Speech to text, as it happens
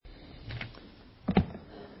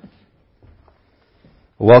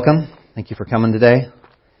Welcome. Thank you for coming today.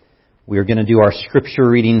 We are going to do our scripture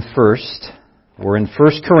reading first. We're in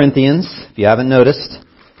 1 Corinthians, if you haven't noticed,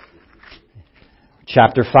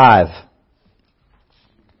 chapter 5.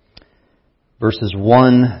 Verses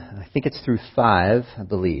 1, I think it's through 5, I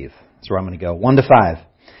believe. That's where I'm going to go. 1 to 5.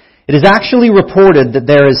 It is actually reported that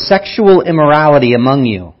there is sexual immorality among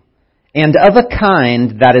you, and of a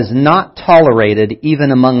kind that is not tolerated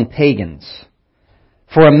even among pagans.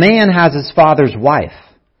 For a man has his father's wife,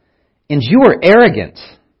 and you are arrogant.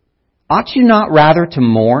 Ought you not rather to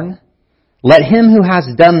mourn? Let him who has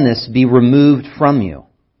done this be removed from you.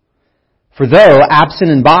 For though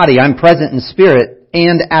absent in body, I'm present in spirit,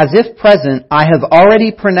 and as if present, I have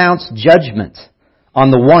already pronounced judgment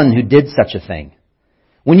on the one who did such a thing.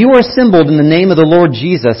 When you are assembled in the name of the Lord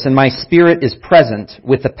Jesus, and my spirit is present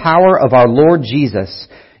with the power of our Lord Jesus,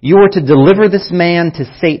 you are to deliver this man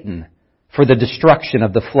to Satan for the destruction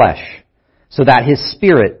of the flesh, so that his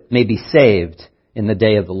spirit may be saved in the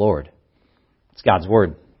day of the Lord. It's God's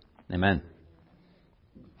Word. Amen.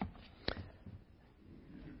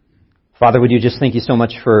 Father, would you just thank you so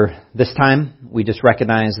much for this time. We just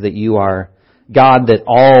recognize that you are God, that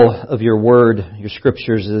all of your Word, your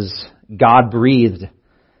Scriptures is God-breathed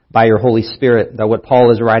by your Holy Spirit, that what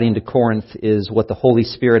Paul is writing to Corinth is what the Holy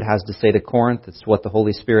Spirit has to say to Corinth. It's what the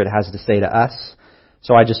Holy Spirit has to say to us.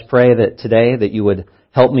 So I just pray that today that you would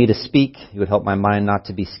help me to speak, you would help my mind not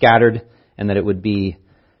to be scattered, and that it would be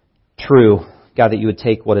true. God, that you would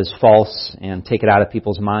take what is false and take it out of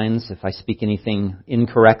people's minds if I speak anything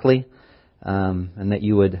incorrectly, and that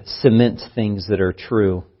you would cement things that are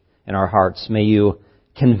true in our hearts. May you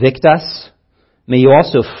convict us. May you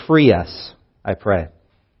also free us, I pray.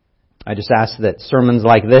 I just ask that sermons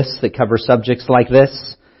like this, that cover subjects like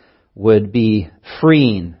this, would be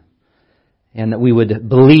freeing, and that we would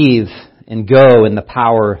believe and go in the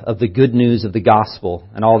power of the good news of the gospel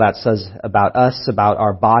and all that says about us, about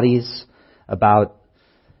our bodies, about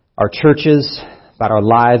our churches, about our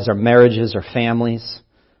lives, our marriages, our families.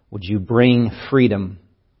 Would you bring freedom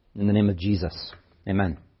in the name of Jesus?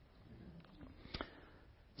 Amen.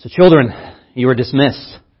 So children, you are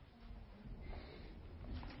dismissed.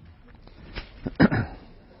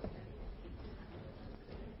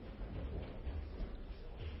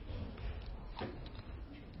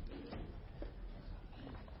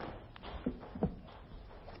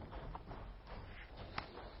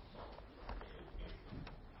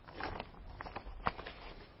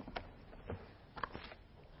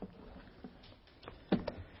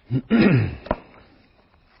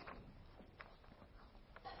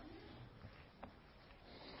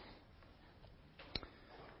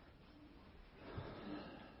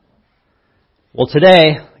 Well,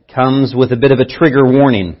 today comes with a bit of a trigger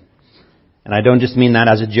warning, and I don't just mean that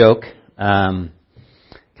as a joke,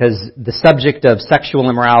 because the subject of sexual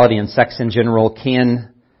immorality and sex in general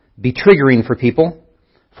can be triggering for people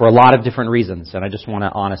for a lot of different reasons, and I just want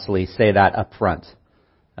to honestly say that up front.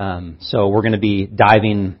 So we're going to be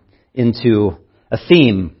diving into a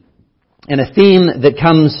theme, and a theme that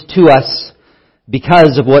comes to us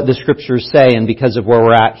because of what the Scriptures say and because of where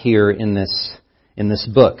we're at here in this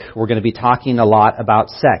book. We're going to be talking a lot about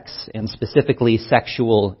sex, and specifically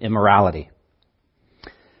sexual immorality.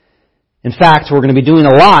 In fact, we're going to be doing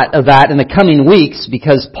a lot of that in the coming weeks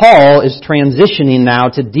because Paul is transitioning now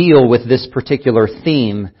to deal with this particular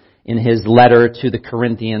theme in his letter to the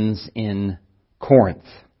Corinthians in Corinth.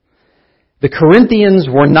 The Corinthians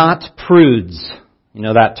were not prudes. You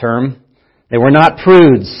know that term? They were not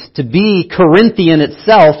prudes. To be Corinthian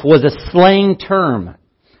itself was a slang term.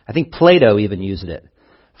 I think Plato even used it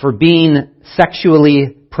for being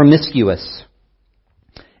sexually promiscuous.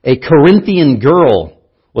 A Corinthian girl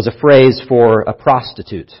was a phrase for a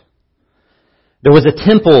prostitute. There was a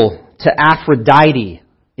temple to Aphrodite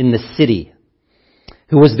in the city,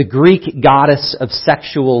 who was the Greek goddess of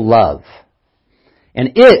sexual love.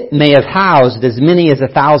 And it may have housed as many as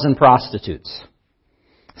 1,000 prostitutes,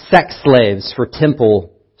 sex slaves for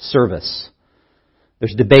temple service.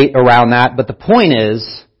 There's debate around that, but the point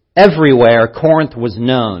is, everywhere Corinth was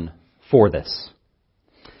known for this.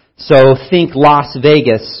 So think Las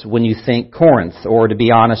Vegas when you think Corinth, or to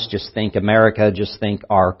be honest, just think America, just think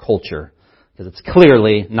our culture. Because it's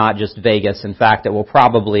clearly not just Vegas. In fact, it will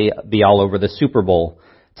probably be all over the Super Bowl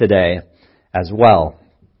today as well.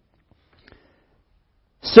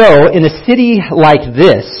 So, in a city like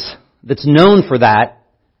this, that's known for that,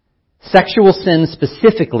 sexual sin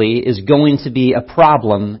specifically is going to be a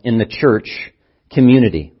problem in the church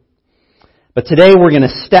community. But today we're going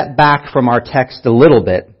to step back from our text a little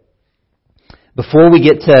bit. Before we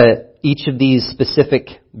get to each of these specific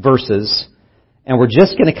verses, And we're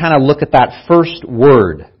just going to kind of look at that first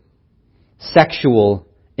word, sexual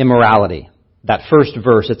immorality. That first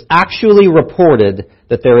verse. It's actually reported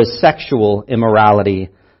that there is sexual immorality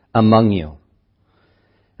among you.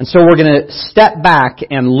 And so we're going to step back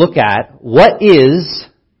and look at what is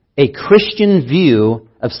a Christian view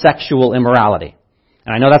of sexual immorality.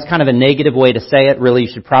 And I know that's kind of a negative way to say it. Really,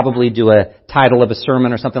 you should probably do a title of a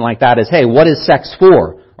sermon or something like that as, hey, what is sex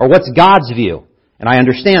for? Or what's God's view? And I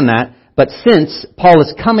understand that. But since Paul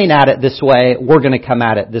is coming at it this way, we're going to come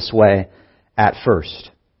at it this way at first.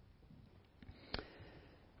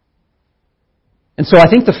 And so I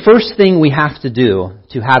think the first thing we have to do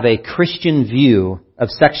to have a Christian view of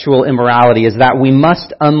sexual immorality is that we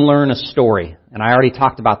must unlearn a story. And I already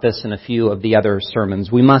talked about this in a few of the other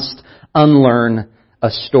sermons. We must unlearn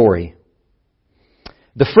a story.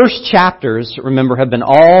 The first chapters, remember, have been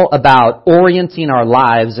all about orienting our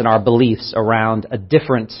lives and our beliefs around a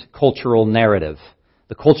different cultural narrative.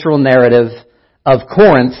 The cultural narrative of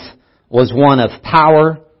Corinth was one of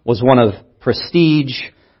power, was one of prestige,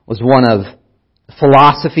 was one of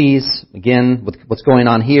philosophies, again, with what's going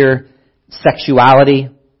on here, sexuality.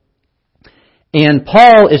 And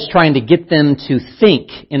Paul is trying to get them to think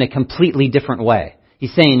in a completely different way.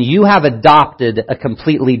 He's saying, you have adopted a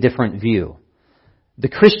completely different view. The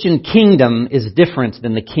Christian kingdom is different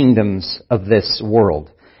than the kingdoms of this world.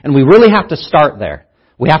 And we really have to start there.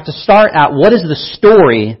 We have to start at what is the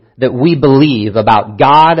story that we believe about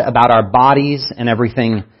God, about our bodies, and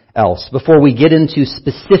everything else, before we get into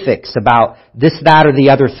specifics about this, that, or the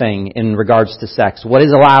other thing in regards to sex. What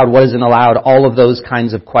is allowed, what isn't allowed, all of those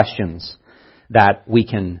kinds of questions that we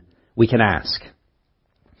can ask.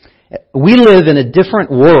 We live in a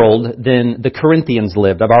different world than the Corinthians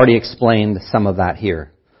lived. I've already explained some of that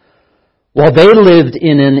here. While they lived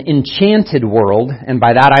in an enchanted world, and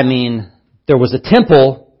by that I mean there was a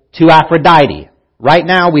temple to Aphrodite. Right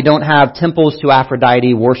now we don't have temples to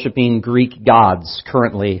Aphrodite worshiping Greek gods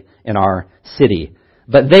currently in our city.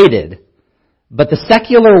 But they did. But the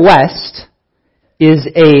secular West is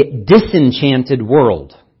a disenchanted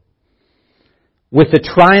world. With the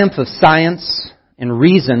triumph of science and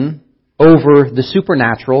reason over the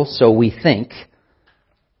supernatural, so we think.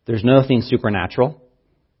 There's nothing supernatural.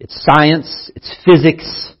 It's science, it's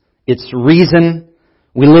physics, it's reason.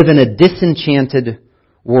 We live in a disenchanted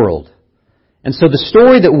world. And so the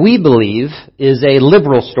story that we believe is a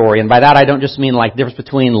liberal story, and by that I don't just mean like the difference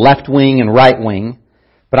between left wing and right wing,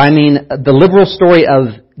 but I mean the liberal story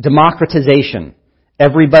of democratization.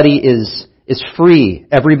 Everybody is free.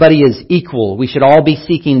 Everybody is equal. We should all be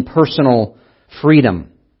seeking personal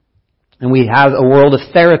freedom. And we have a world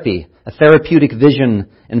of therapy, a therapeutic vision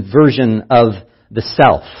and version of the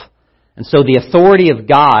self. And so the authority of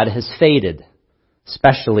God has faded,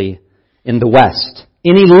 especially in the West.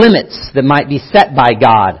 Any limits that might be set by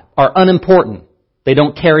God are unimportant. They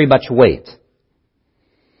don't carry much weight.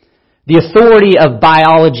 The authority of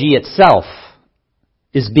biology itself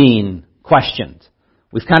is being questioned.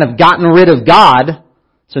 We've kind of gotten rid of God,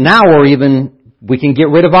 so now we can get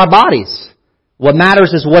rid of our bodies. What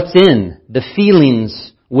matters is what's in. The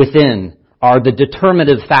feelings within are the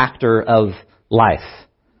determinative factor of life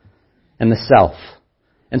and the self.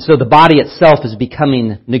 And so the body itself is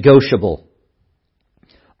becoming negotiable.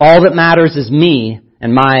 All that matters is me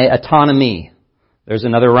and my autonomy. There's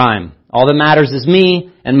another rhyme. All that matters is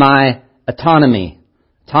me and my autonomy.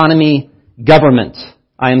 Autonomy, government.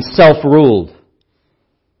 I am self-ruled.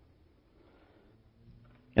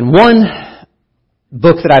 And one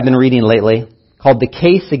book that I've been reading lately, called The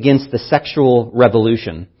Case Against the Sexual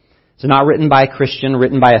Revolution. It's not written by a Christian,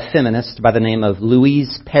 written by a feminist by the name of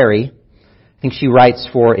Louise Perry. I think she writes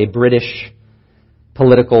for a British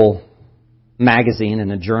political magazine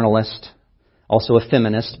and a journalist, also a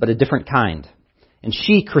feminist, but a different kind. And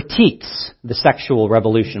she critiques the sexual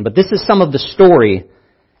revolution. But this is some of the story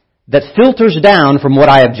that filters down from what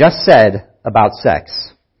I have just said about sex.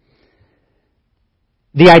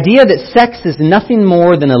 The idea that sex is nothing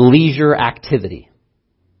more than a leisure activity,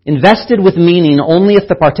 invested with meaning only if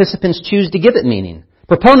the participants choose to give it meaning.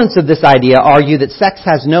 Proponents of this idea argue that sex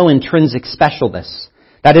has no intrinsic specialness,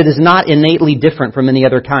 that it is not innately different from any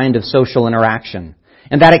other kind of social interaction,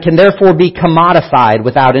 and that it can therefore be commodified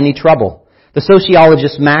without any trouble. The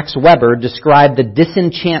sociologist Max Weber described the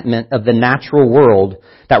disenchantment of the natural world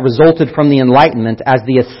that resulted from the Enlightenment as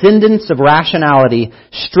the ascendance of rationality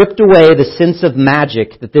stripped away the sense of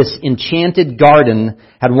magic that this enchanted garden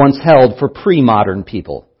had once held for pre-modern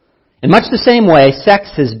people. In much the same way,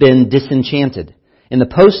 sex has been disenchanted. In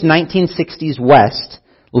the post-1960s West,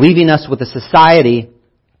 leaving us with a society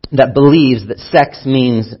that believes that sex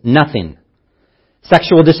means nothing.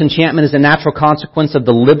 Sexual disenchantment is a natural consequence of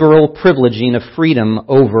the liberal privileging of freedom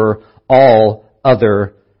over all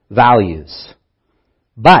other values.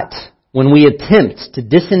 But when we attempt to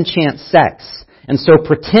disenchant sex and so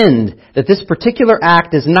pretend that this particular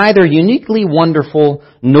act is neither uniquely wonderful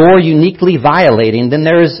nor uniquely violating, then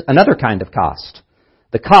there is another kind of cost.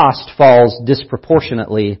 The cost falls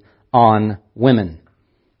disproportionately on women.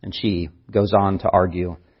 And she goes on to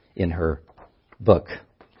argue in her book.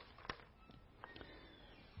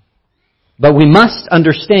 But we must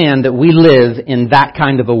understand that we live in that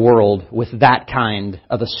kind of a world with that kind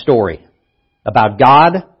of a story about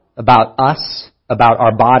God, about us, about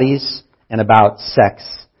our bodies, and about sex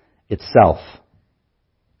itself.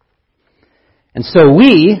 And so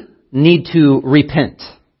we need to repent.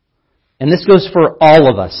 And this goes for all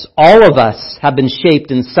of us. All of us have been shaped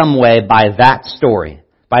in some way by that story,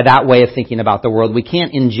 by that way of thinking about the world. We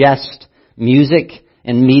can't ingest music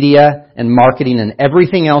and media and marketing and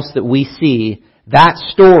everything else that we see. That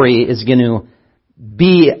story is going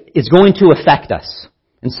to affect us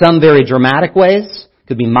in some very dramatic ways.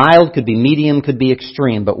 Could be mild, could be medium, could be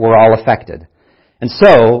extreme, but we're all affected. And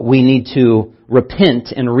so we need to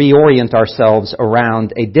repent and reorient ourselves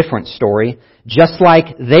around a different story, just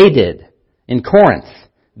like they did in Corinth.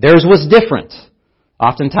 Theirs was different,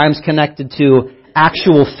 oftentimes connected to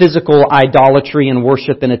actual physical idolatry and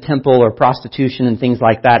worship in a temple or prostitution and things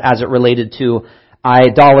like that as it related to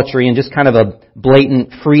idolatry and just kind of a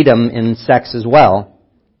blatant freedom in sex as well.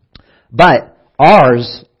 But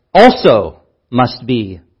ours also must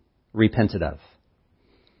be repented of.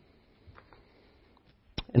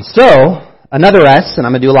 And so, another S, and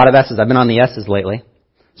I'm going to do a lot of S's. I've been on the S's lately.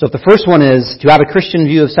 So if the first one is, to have a Christian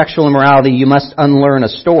view of sexual immorality, you must unlearn a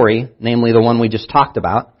story, namely the one we just talked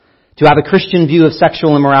about. To have a Christian view of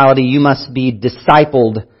sexual immorality, you must be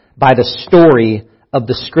discipled by the story of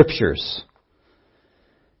the Scriptures.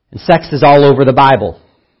 And sex is all over the Bible.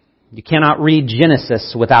 You cannot read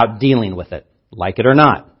Genesis without dealing with it. Like it or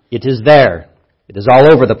not, it is there. It is all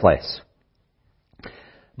over the place.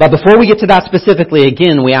 But before we get to that specifically,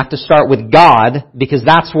 again, we have to start with God, because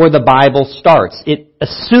that's where the Bible starts. It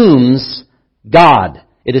assumes God.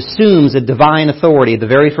 It assumes a divine authority. The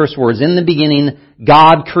very first words, in the beginning,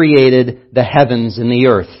 God created the heavens and the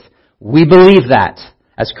earth. We believe that.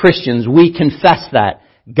 As Christians, we confess that.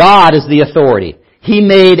 God is the authority. He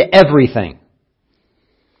made everything.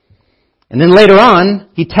 And then later on,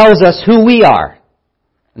 He tells us who we are.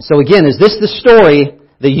 And so again, is this the story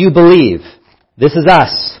that you believe? This is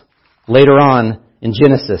us later on in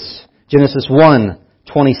Genesis. Genesis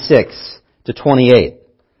 1:26-28.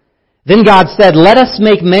 Then God said, "Let us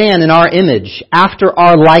make man in our image, after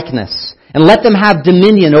our likeness, and let them have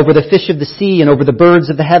dominion over the fish of the sea, and over the birds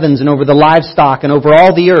of the heavens, and over the livestock, and over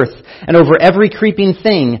all the earth, and over every creeping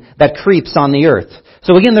thing that creeps on the earth."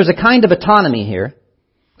 So again, there's a kind of autonomy here.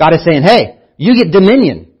 God is saying, hey, you get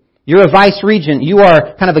dominion. You're a vice-regent. You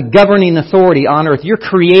are kind of a governing authority on earth. You're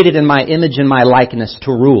created in my image and my likeness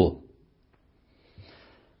to rule.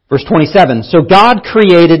 Verse 27, so God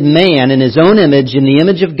created man in His own image. In the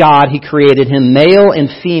image of God, He created him. Male and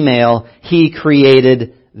female, He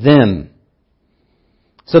created them.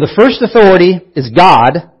 So the first authority is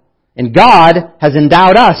God, and God has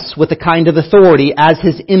endowed us with a kind of authority as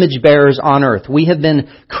His image bearers on earth. We have been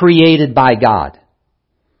created by God.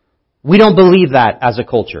 We don't believe that as a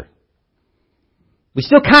culture. We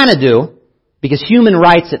still kind of do, because human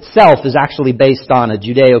rights itself is actually based on a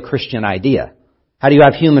Judeo-Christian idea. How do you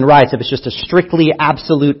have human rights if it's just a strictly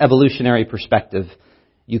absolute evolutionary perspective?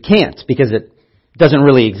 You can't, because it doesn't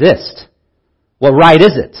really exist. What right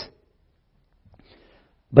is it?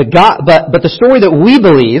 But the story that we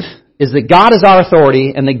believe is that God is our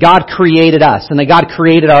authority, and that God created us, and that God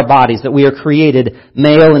created our bodies, that we are created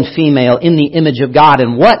male and female in the image of God.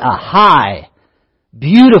 And what a high,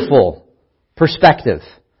 beautiful perspective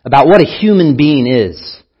about what a human being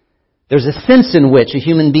is. There's a sense in which a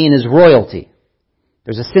human being is royalty.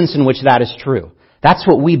 There's a sense in which that is true. That's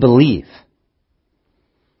what we believe.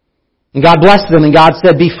 And God blessed them, and God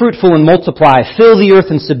said, "Be fruitful and multiply, fill the earth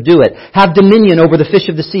and subdue it. Have dominion over the fish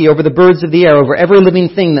of the sea, over the birds of the air, over every living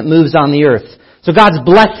thing that moves on the earth." So God's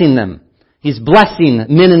blessing them. He's blessing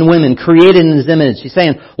men and women created in His image. He's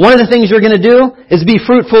saying, one of the things you're going to do is be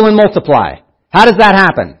fruitful and multiply. How does that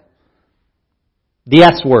happen? The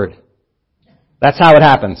S word. That's how it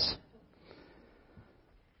happens.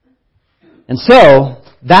 And so,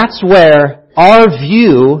 that's where our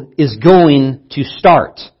view is going to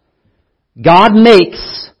start. God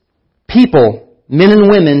makes people, men and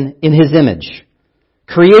women, in His image.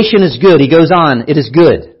 Creation is good. He goes on, it is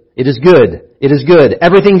good. It is good. It is good.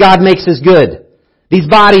 Everything God makes is good. These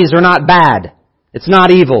bodies are not bad. It's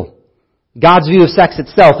not evil. God's view of sex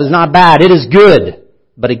itself is not bad. It is good,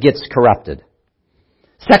 but it gets corrupted.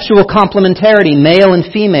 Sexual complementarity, male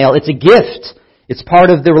and female, it's a gift. It's part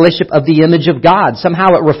of the relationship of the image of God. Somehow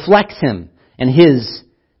it reflects Him and His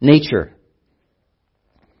nature.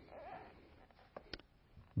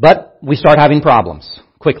 But we start having problems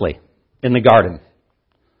quickly in the garden.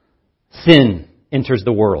 Sin enters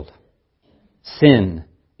the world. Sin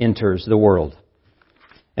enters the world.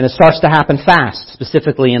 And it starts to happen fast,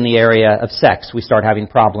 specifically in the area of sex. We start having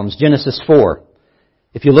problems. Genesis 4.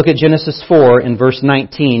 If you look at Genesis 4 in verse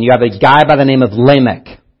 19, you have a guy by the name of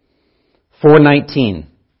Lamech. 4:19.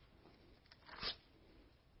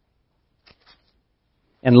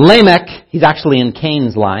 And Lamech, he's actually in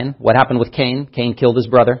Cain's line. What happened with Cain? Cain killed his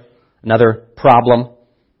brother. Another problem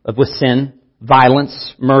with sin,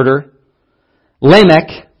 violence, murder.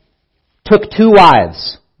 Lamech took 2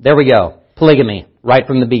 wives. There we go. Polygamy, right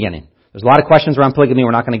from the beginning. There's a lot of questions around polygamy.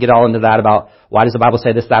 We're not going to get all into that about why does the Bible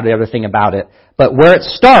say this, that, or the other thing about it. But where it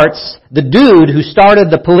starts, the dude who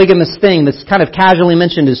started the polygamous thing that's kind of casually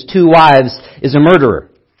mentioned as 2 wives is a murderer.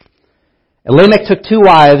 And Lamech took 2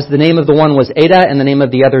 wives. The name of the one was Adah and the name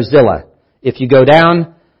of the other Zillah. If you go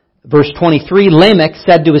down, verse 23, Lamech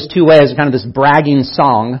said to his 2 wives, kind of this bragging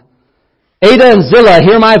song, Adah and Zillah,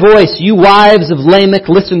 hear my voice. You wives of Lamech,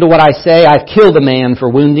 listen to what I say. I've killed a man for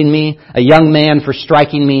wounding me, a young man for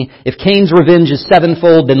striking me. If Cain's revenge is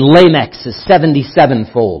 7-fold, then Lamech's is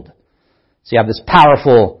 77-fold. So you have this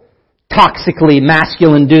powerful, toxically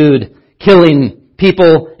masculine dude killing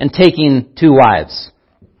people and taking 2 wives.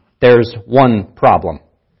 There's one problem.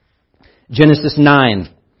 Genesis 9,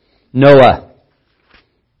 Noah.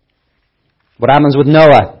 What happens with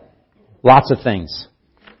Noah? Lots of things.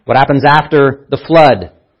 What happens after the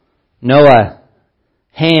flood? Noah,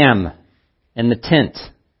 Ham, and the tent.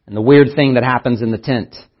 And the weird thing that happens in the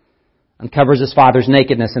tent. Uncovers his father's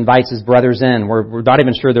nakedness, invites his brothers in. We're not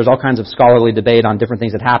even sure. There's all kinds of scholarly debate on different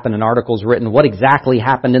things that happened and articles written. What exactly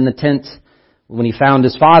happened in the tent when he found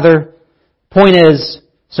his father? Point is,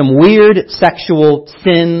 some weird sexual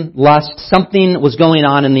sin, lust, something was going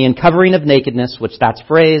on in the uncovering of nakedness, which that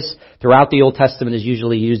phrase throughout the Old Testament is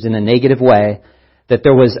usually used in a negative way. That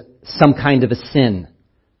there was some kind of a sin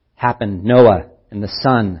happened. Noah and the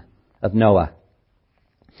son of Noah.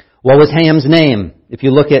 What was Ham's name? If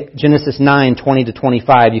you look at Genesis 9, 20 to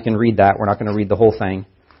 25, you can read that. We're not going to read the whole thing.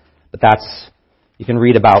 But you can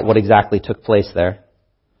read about what exactly took place there.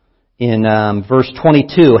 In verse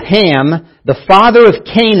 22, Ham, the father of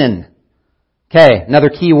Canaan. Okay, another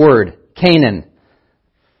key word. Canaan.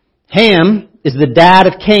 Ham is the dad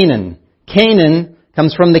of Canaan. Canaan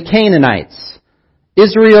comes from the Canaanites.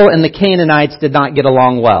 Israel and the Canaanites did not get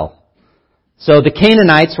along well. So the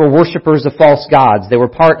Canaanites were worshipers of false gods. They were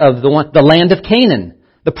part of the land of Canaan,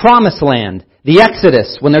 the promised land, the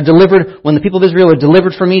Exodus. When the people of Israel are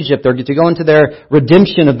delivered from Egypt, they're to go into their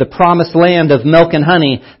redemption of the promised land of milk and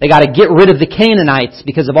honey. They got to get rid of the Canaanites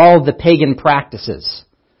because of all of the pagan practices.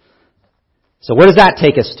 So where does that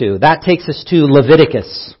take us to? That takes us to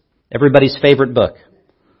Leviticus, everybody's favorite book.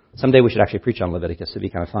 Someday we should actually preach on Leviticus. It'd be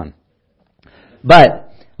kind of fun. But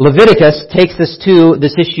Leviticus takes us to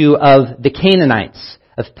this issue of the Canaanites,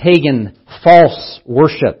 of pagan false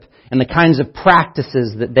worship, and the kinds of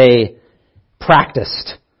practices that they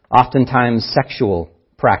practiced, oftentimes sexual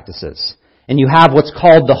practices. And you have what's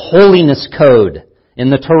called the Holiness Code in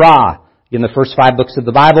the Torah. In the first 5 books of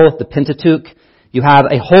the Bible, the Pentateuch, you have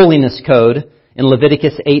a Holiness Code in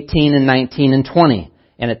Leviticus 18 and 19 and 20.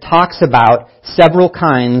 And it talks about several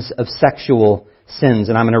kinds of sexual sins.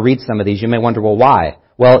 And I'm going to read some of these. You may wonder, well, why?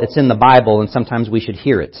 Well, it's in the Bible and sometimes we should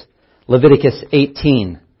hear it. Leviticus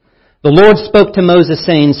 18. The Lord spoke to Moses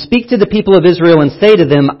saying, Speak to the people of Israel and say to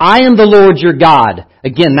them, I am the Lord your God.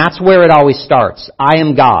 Again, that's where it always starts. I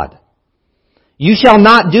am God. You shall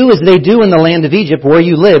not do as they do in the land of Egypt where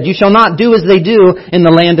you lived. You shall not do as they do in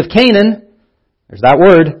the land of Canaan. There's that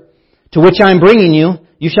word. To which I am bringing you.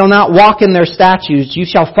 You shall not walk in their statutes. You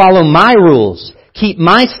shall follow my rules. Keep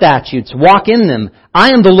my statutes, walk in them. I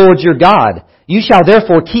am the Lord your God. You shall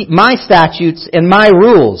therefore keep my statutes and my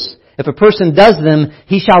rules. If a person does them,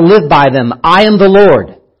 he shall live by them. I am the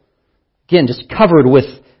Lord. Again, just covered with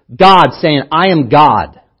God saying, I am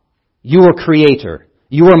God. You are creator.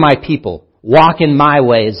 You are my people. Walk in my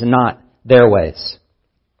ways and not their ways.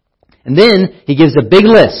 And then he gives a big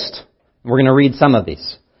list. We're going to read some of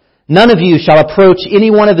these. None of you shall approach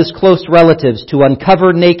any one of his close relatives to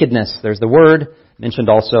uncover nakedness. There's the word mentioned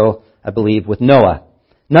also, I believe, with Noah.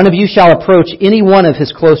 None of you shall approach any one of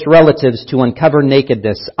his close relatives to uncover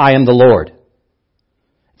nakedness. I am the Lord.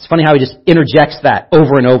 It's funny how he just interjects that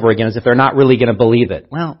over and over again as if they're not really going to believe it.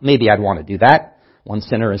 Well, maybe I'd want to do that. One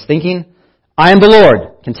sinner is thinking, I am the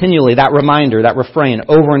Lord. Continually, that reminder, that refrain,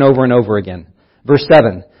 over and over and over again. Verse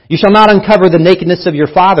 7, you shall not uncover the nakedness of your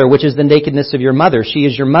father, which is the nakedness of your mother. She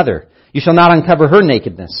is your mother. You shall not uncover her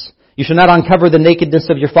nakedness. You shall not uncover the nakedness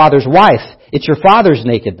of your father's wife. It's your father's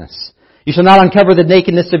nakedness. You shall not uncover the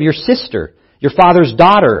nakedness of your sister, your father's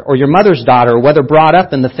daughter, or your mother's daughter, whether brought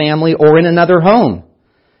up in the family or in another home.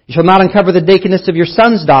 You shall not uncover the nakedness of your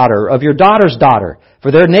son's daughter, of your daughter's daughter,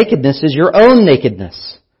 for their nakedness is your own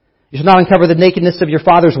nakedness. You shall not uncover the nakedness of your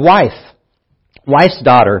father's wife, wife's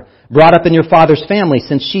daughter, brought up in your father's family,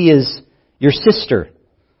 since she is your sister.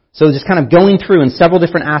 So just kind of going through in several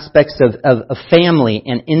different aspects of family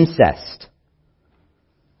and incest.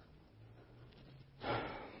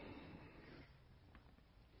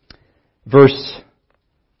 Verse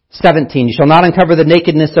 17, you shall not uncover the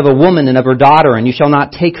nakedness of a woman and of her daughter, and you shall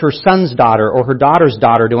not take her son's daughter or her daughter's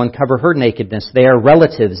daughter to uncover her nakedness. They are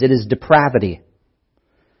relatives. It is depravity.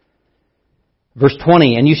 Verse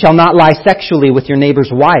 20, and you shall not lie sexually with your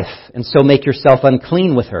neighbor's wife, and so make yourself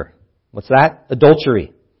unclean with her. What's that?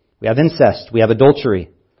 Adultery. We have incest. We have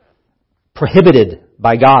adultery. Prohibited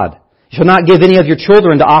by God. You shall not give any of your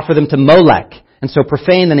children to offer them to Molech, and so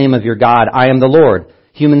profane the name of your God. I am the Lord.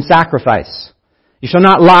 Human sacrifice. You shall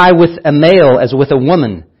not lie with a male as with a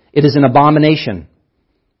woman. It is an abomination.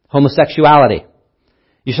 Homosexuality.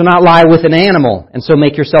 You shall not lie with an animal, and so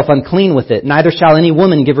make yourself unclean with it. Neither shall any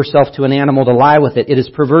woman give herself to an animal to lie with it. It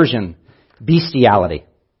is perversion. Bestiality.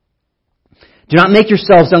 Do not make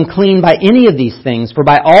yourselves unclean by any of these things, for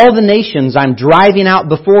by all the nations I'm driving out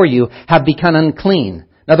before you have become unclean.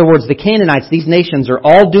 In other words, the Canaanites, these nations are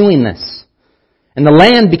all doing this. And the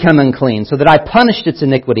land become unclean, so that I punished its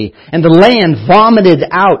iniquity, and the land vomited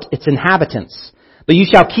out its inhabitants. But you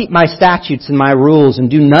shall keep my statutes and my rules, and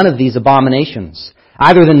do none of these abominations,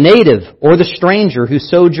 either the native or the stranger who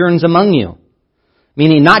sojourns among you.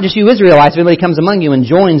 Meaning not just you Israelites, if anybody comes among you and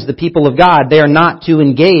joins the people of God, they are not to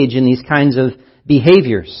engage in these kinds of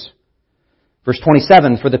behaviors. Verse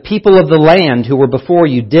 27, for the people of the land who were before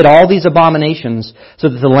you did all these abominations, so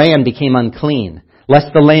that the land became unclean.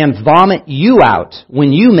 Lest the land vomit you out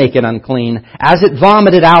when you make it unclean, as it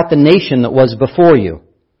vomited out the nation that was before you.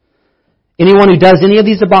 Anyone who does any of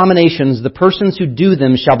these abominations, the persons who do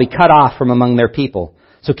them shall be cut off from among their people.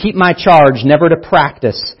 So keep my charge never to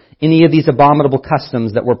practice any of these abominable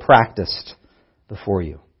customs that were practiced before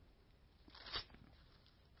you.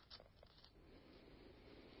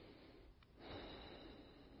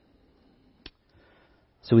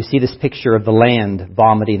 So we see this picture of the land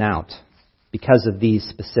vomiting out because of these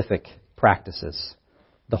specific practices.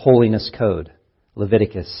 The holiness code,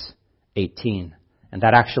 Leviticus 18. And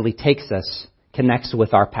that actually connects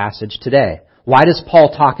with our passage today. Why does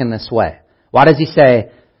Paul talk in this way? Why does he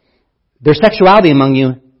say, there's sexuality among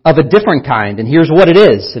you of a different kind, and here's what it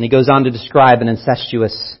is. And he goes on to describe an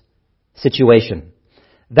incestuous situation.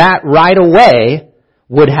 That right away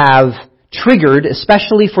would have triggered,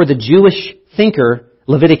 especially for the Jewish thinker,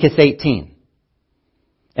 Leviticus 18.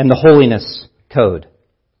 And the holiness code.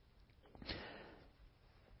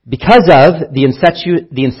 Because of the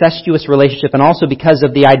incestuous relationship, and also because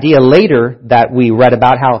of the idea later that we read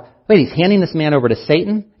about how, wait, he's handing this man over to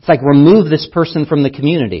Satan? It's like remove this person from the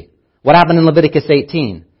community. What happened in Leviticus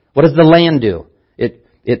 18? What does the land do?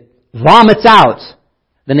 It vomits out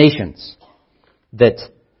the nations that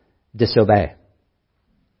disobey.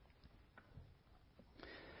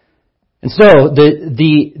 And so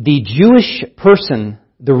the Jewish person,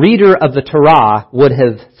 the reader of the Torah, would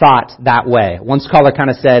have thought that way. One scholar kind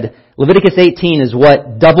of said, Leviticus 18 is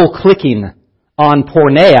what double-clicking on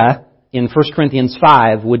porneia in 1 Corinthians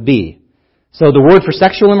 5 would be. So the word for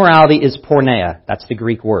sexual immorality is porneia. That's the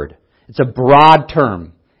Greek word. It's a broad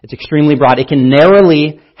term. It's extremely broad. It can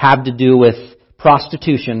narrowly have to do with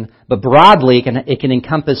prostitution, but broadly it can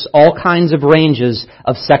encompass all kinds of ranges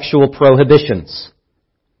of sexual prohibitions.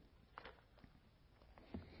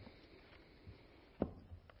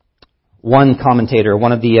 One commentator,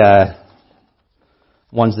 one of the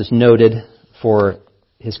ones that's noted for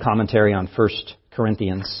his commentary on 1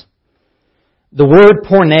 Corinthians, the word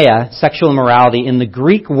porneia, sexual immorality, in the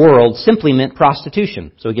Greek world simply meant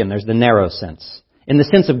prostitution. So again, there's the narrow sense. In the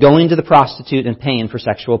sense of going to the prostitute and paying for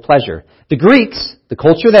sexual pleasure. The Greeks, the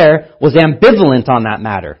culture there, was ambivalent on that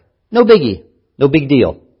matter. No biggie. No big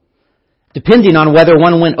deal. Depending on whether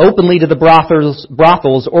one went openly to the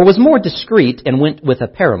brothels or was more discreet and went with a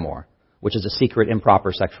paramour, which is a secret,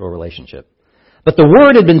 improper sexual relationship. But the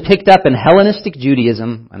word had been picked up in Hellenistic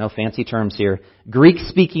Judaism, I know fancy terms here,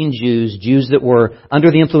 Greek-speaking Jews that were under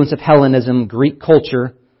the influence of Hellenism, Greek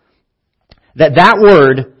culture, that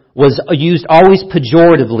word was used always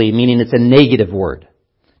pejoratively, meaning it's a negative word,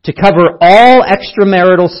 to cover all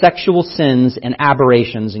extramarital sexual sins and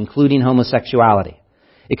aberrations, including homosexuality.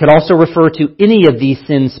 It could also refer to any of these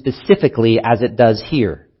sins specifically, as it does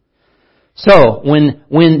here. So, when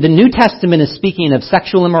the New Testament is speaking of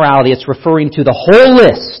sexual immorality, it's referring to the whole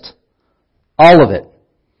list, all of it.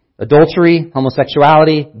 Adultery,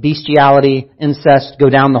 homosexuality, bestiality, incest, go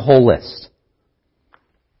down the whole list.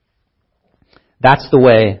 That's the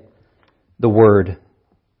way the word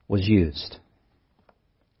was used.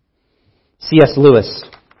 C.S. Lewis,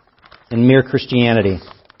 in Mere Christianity,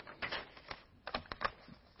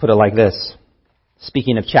 put it like this,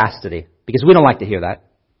 speaking of chastity, because we don't like to hear that.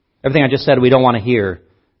 Everything I just said we don't want to hear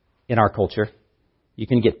in our culture. You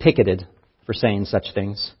can get picketed for saying such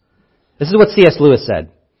things. This is what C.S. Lewis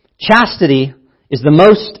said. Chastity is the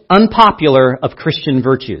most unpopular of Christian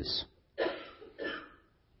virtues.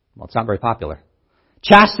 Well, it's not very popular.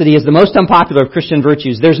 Chastity is the most unpopular of Christian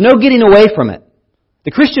virtues. There's no getting away from it.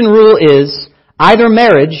 The Christian rule is either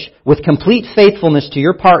marriage with complete faithfulness to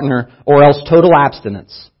your partner or else total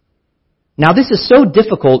abstinence. Now, this is so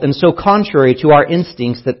difficult and so contrary to our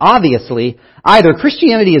instincts that obviously either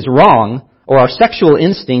Christianity is wrong or our sexual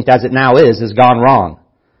instinct, as it now is, has gone wrong.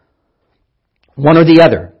 One or the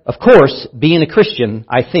other. Of course, being a Christian,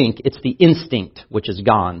 I think it's the instinct which has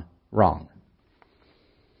gone wrong.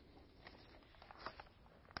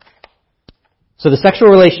 So the sexual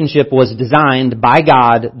relationship was designed by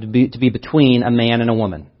God to be between a man and a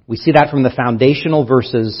woman. We see that from the foundational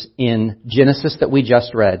verses in Genesis that we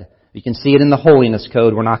just read. You can see it in the Holiness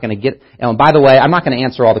Code. We're not going to get... And by the way, I'm not going to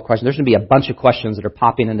answer all the questions. There's going to be a bunch of questions that are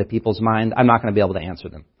popping into people's mind. I'm not going to be able to answer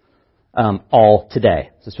them all today.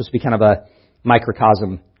 So it's supposed to be kind of a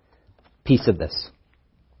microcosm piece of this.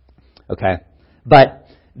 Okay? But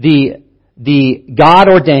the God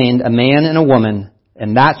ordained a man and a woman,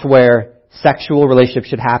 and that's where sexual relationship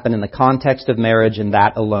should happen in the context of marriage and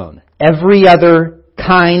that alone. Every other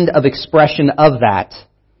kind of expression of that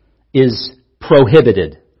is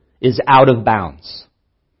prohibited, is out of bounds,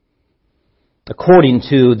 according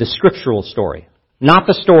to the scriptural story. Not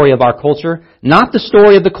the story of our culture, not the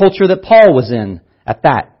story of the culture that Paul was in at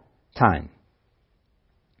that time.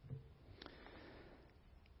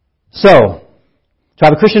 So, to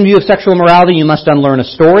have a Christian view of sexual immorality, you must unlearn a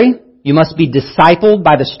story. You must be discipled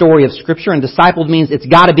by the story of Scripture, and discipled means it's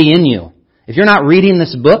got to be in you. If you're not reading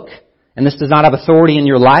this book, and this does not have authority in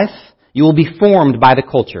your life, you will be formed by the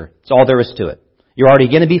culture. That's all there is to it. You're already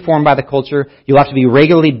going to be formed by the culture. You'll have to be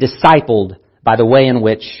regularly discipled by the way in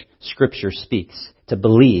which Scripture speaks to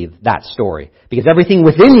believe that story. Because everything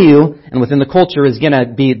within you and within the culture is going to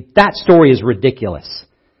be, that story is ridiculous.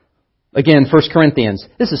 Again, 1 Corinthians,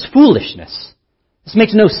 this is foolishness. This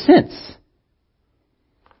makes no sense.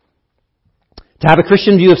 To have a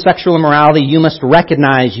Christian view of sexual immorality, you must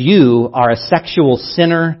recognize you are a sexual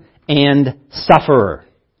sinner and sufferer.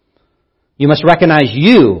 You must recognize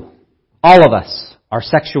you, all of us, are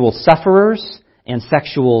sexual sufferers and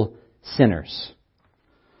sexual sinners.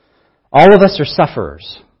 All of us are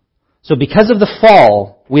sufferers. So because of the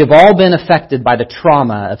fall, we have all been affected by the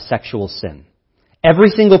trauma of sexual sin. Every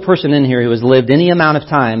single person in here who has lived any amount of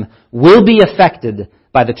time will be affected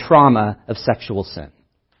by the trauma of sexual sin.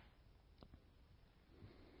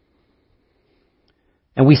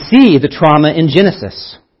 And we see the trauma in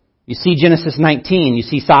Genesis. You see Genesis 19. You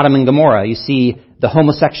see Sodom and Gomorrah. You see the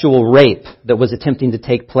homosexual rape that was attempting to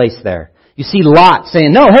take place there. You see Lot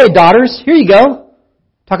saying, no, hey, daughters, here you go.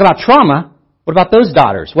 Talk about trauma. What about those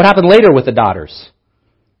daughters? What happened later with the daughters?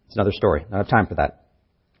 It's another story. I don't have time for that.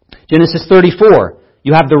 Genesis 34.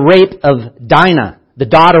 You have the rape of Dinah, the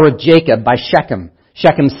daughter of Jacob, by Shechem.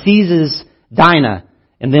 Shechem seizes Dinah,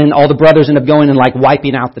 and then all the brothers end up going and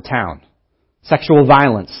wiping out the town. Sexual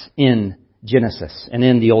violence in Genesis and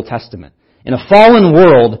in the Old Testament. In a fallen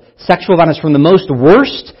world, sexual violence from the most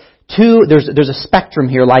worst to, there's a spectrum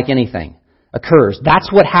here like anything, occurs.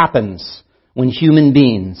 That's what happens when human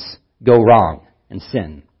beings go wrong and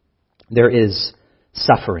sin. There is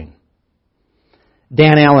suffering.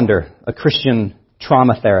 Dan Allender, a Christian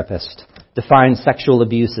trauma therapist, defines sexual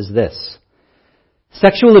abuse as this.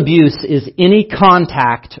 Sexual abuse is any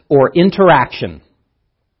contact or interaction.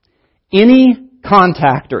 Any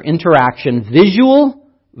contact or interaction, visual,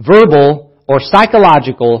 verbal, or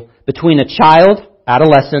psychological, between a child,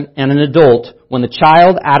 adolescent, and an adult when the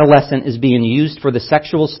child, adolescent is being used for the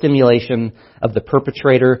sexual stimulation of the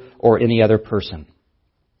perpetrator or any other person.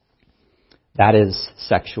 That is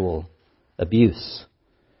sexual abuse.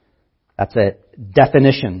 That's a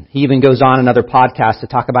definition. He even goes on in other podcasts to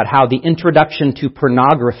talk about how the introduction to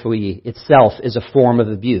pornography itself is a form of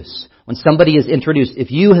abuse. When somebody is introduced,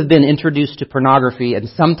 if you have been introduced to pornography at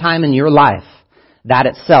some time in your life, that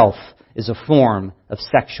itself is a form of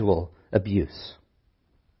sexual abuse.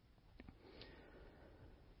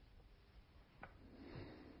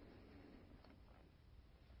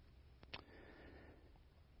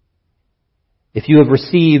 If you have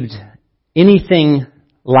received anything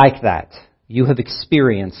like that, you have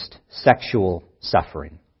experienced sexual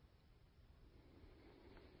suffering.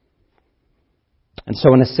 And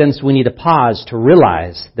so in a sense, we need to pause to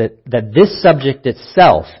realize that this subject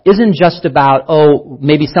itself isn't just about,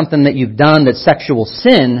 maybe something that you've done that's sexual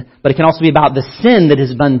sin, but it can also be about the sin that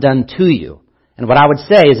has been done to you. And what I would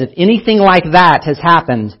say is if anything like that has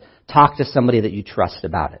happened, talk to somebody that you trust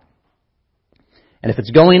about it. And if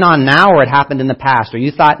it's going on now or it happened in the past, or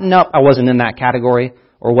you thought, nope, I wasn't in that category,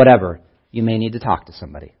 or whatever, you may need to talk to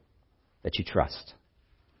somebody that you trust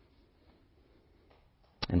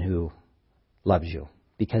and who loves you,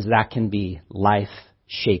 because that can be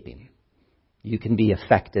life-shaping. You can be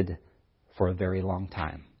affected for a very long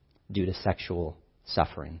time due to sexual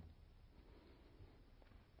suffering.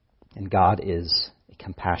 And God is a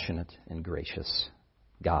compassionate and gracious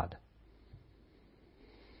God.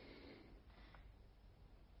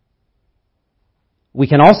 We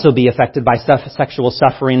can also be affected by sexual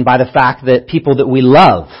suffering by the fact that people that we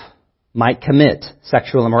love might commit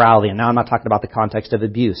sexual immorality. And now I'm not talking about the context of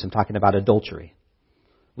abuse. I'm talking about adultery.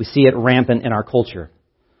 We see it rampant in our culture.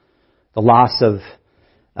 The loss of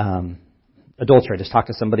adultery. I just talked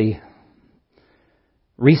to somebody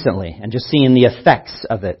recently and just seeing the effects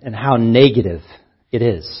of it and how negative it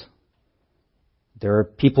is. There are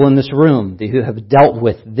people in this room who have dealt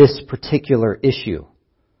with this particular issue.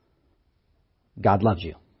 God loves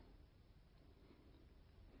you.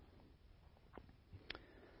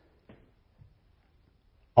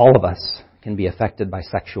 All of us can be affected by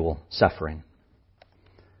sexual suffering.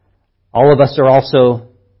 All of us are also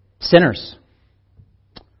sinners.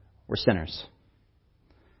 We're sinners.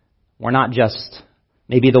 We're not just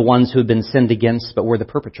maybe the ones who have been sinned against, but we're the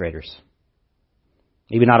perpetrators.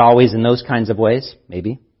 Maybe not always in those kinds of ways,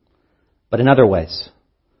 maybe, but in other ways.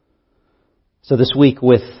 So this week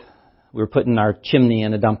we were putting our chimney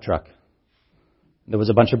in a dump truck. There was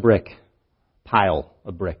a bunch of pile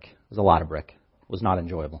of brick. It was a lot of brick. It was not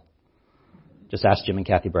enjoyable. Just ask Jim and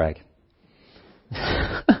Kathy Bragg.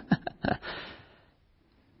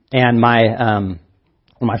 And my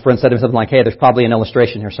friend said to me something like, hey, there's probably an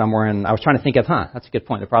illustration here somewhere. And I was trying to think of, that's a good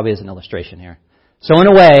point. There probably is an illustration here. So in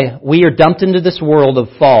a way, we are dumped into this world of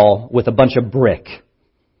fall with a bunch of brick.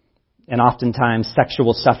 And oftentimes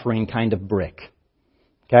sexual suffering kind of brick.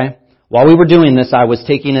 Okay? While we were doing this, I was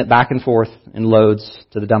taking it back and forth in loads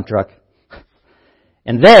to the dump truck.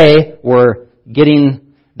 And they were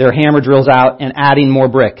getting their hammer drills out and adding more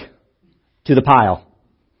brick to the pile.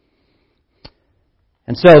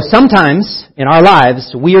 And so sometimes in our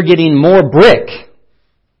lives, we are getting more brick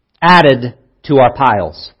added to our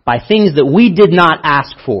piles by things that we did not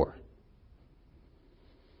ask for.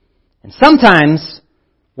 And sometimes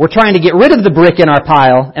we're trying to get rid of the brick in our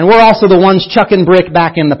pile, and we're also the ones chucking brick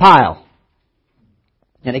back in the pile.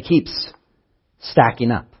 And it keeps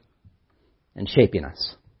stacking up and shaping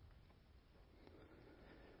us.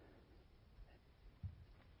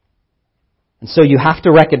 And so you have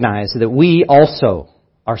to recognize that we also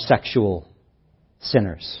are sexual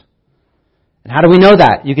sinners. And how do we know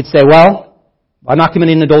that? You could say, well, I'm not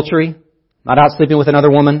committing adultery, not out sleeping with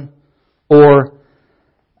another woman, or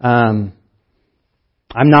I'm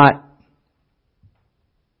not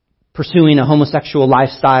pursuing a homosexual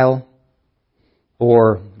lifestyle,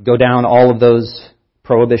 or go down all of those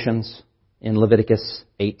prohibitions in Leviticus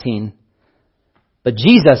 18. But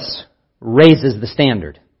Jesus raises the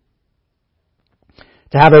standard.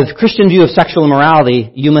 To have a Christian view of sexual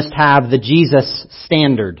immorality, you must have the Jesus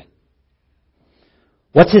standard.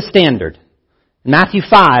 What's His standard? In Matthew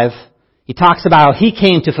 5, He talks about how He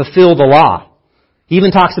came to fulfill the law. He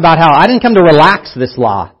even talks about how I didn't come to relax this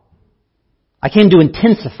law. I came to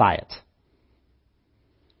intensify it.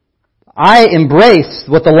 I embrace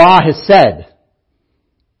what the law has said,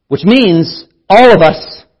 which means all of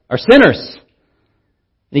us are sinners.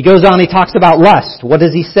 And He goes on, He talks about lust. What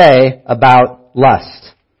does He say about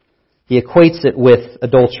lust? He equates it with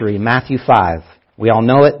adultery. Matthew 5. We all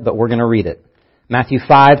know it, but we're going to read it. Matthew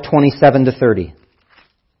 5:27-30.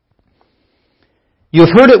 You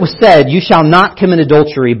have heard it was said, you shall not commit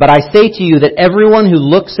adultery, but I say to you that everyone who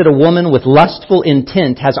looks at a woman with lustful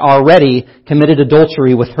intent has already committed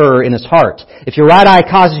adultery with her in his heart. If your right eye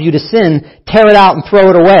causes you to sin, tear it out and throw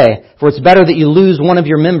it away. For it's better that you lose one of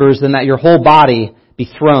your members than that your whole body be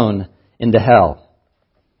thrown into hell.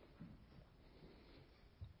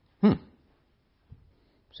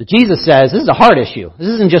 So Jesus says, this is a heart issue. This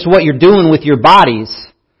isn't just what you're doing with your bodies.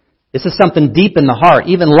 This is something deep in the heart,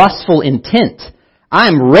 even lustful intent.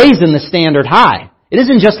 I'm raising the standard high. It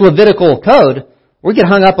isn't just Levitical code. We get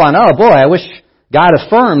hung up on, oh boy, I wish God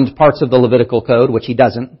affirmed parts of the Levitical code, which He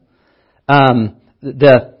doesn't.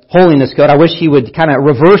 The holiness code, I wish He would kind of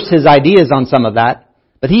reverse His ideas on some of that.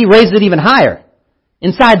 But He raised it even higher.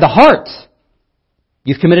 Inside the heart,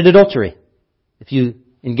 you've committed adultery if you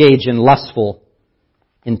engage in lustful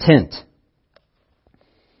intent.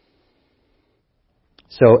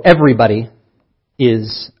 So everybody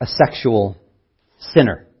is a sexual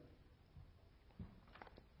sinner.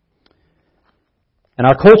 And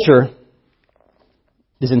our culture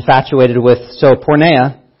is infatuated with, so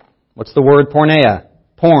porneia, what's the word porneia?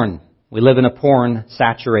 Porn. We live in a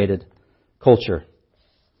porn-saturated culture.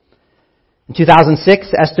 In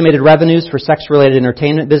 2006, estimated revenues for sex-related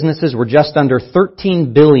entertainment businesses were just under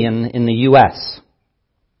 $13 billion in the U.S.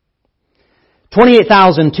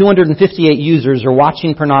 28,258 users are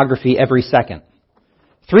watching pornography every second.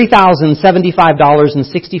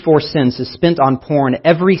 $3,075.64 is spent on porn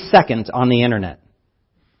every second on the internet.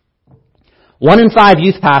 1 in 5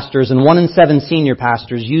 youth pastors and 1 in 7 senior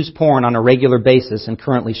pastors use porn on a regular basis and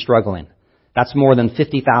currently struggling. That's more than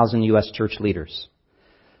 50,000 U.S. church leaders.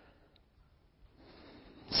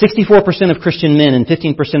 64% of Christian men and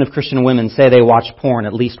 15% of Christian women say they watch porn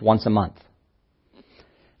at least once a month.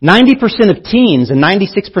 90% of teens and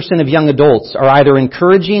 96% of young adults are either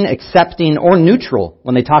encouraging, accepting, or neutral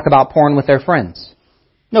when they talk about porn with their friends.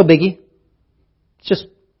 No biggie. It's just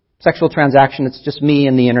sexual transaction. It's just me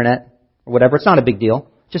and the internet or whatever. It's not a big deal.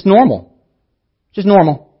 Just normal. Just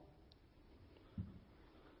normal.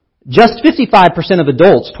 Just 55% of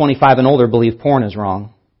adults 25 and older believe porn is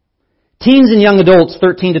wrong. Teens and young adults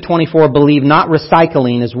 13 to 24 believe not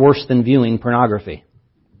recycling is worse than viewing pornography.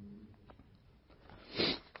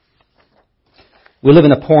 We live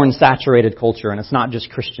in a porn-saturated culture, and it's not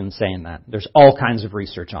just Christians saying that. There's all kinds of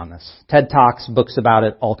research on this. TED Talks, books about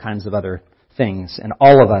it, all kinds of other things. And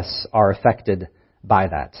all of us are affected by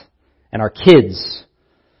that. And our kids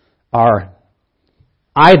are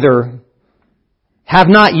either have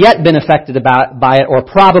not yet been affected by it or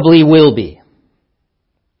probably will be.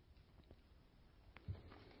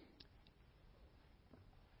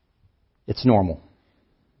 It's normal.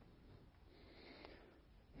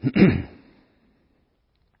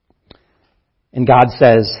 And God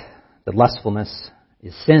says that lustfulness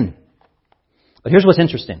is sin. But here's what's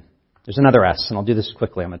interesting. There's another S, and I'll do this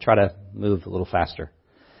quickly. I'm going to try to move a little faster.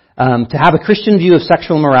 To have a Christian view of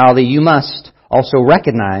sexual morality, you must also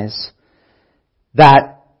recognize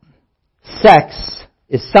that sex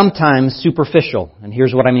is sometimes superficial. And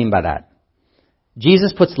here's what I mean by that.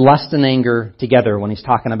 Jesus puts lust and anger together when He's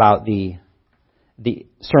talking about the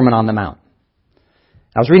Sermon on the Mount.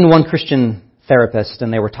 I was reading one Christian therapist,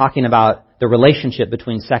 and they were talking about the relationship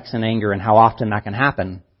between sex and anger and how often that can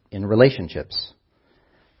happen in relationships.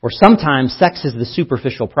 Or sometimes sex is the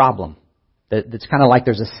superficial problem. It's kind of like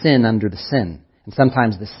there's a sin under the sin. And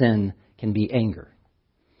sometimes the sin can be anger.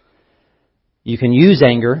 You can use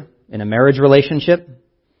anger in a marriage relationship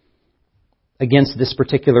against this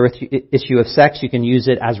particular issue of sex. You can use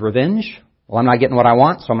it as revenge. Well, I'm not getting what I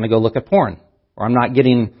want, so I'm going to go look at porn. Or I'm not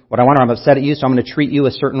getting what I want, or I'm upset at you, so I'm going to treat you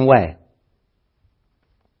a certain way.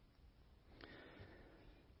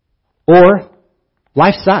 Or,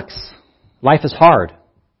 life sucks. Life is hard.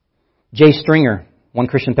 Jay Stringer, one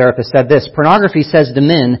Christian therapist, said this: pornography says to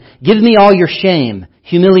men, give me all your shame,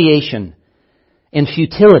 humiliation, and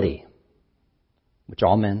futility, which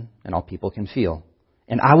all men and all people can feel,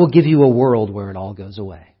 and I will give you a world where it all goes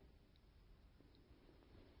away.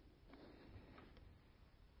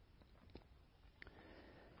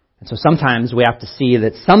 And so sometimes we have to see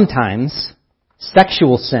that sometimes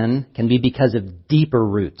sexual sin can be because of deeper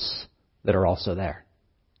roots that are also there.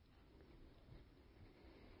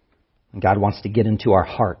 And God wants to get into our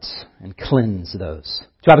hearts and cleanse those.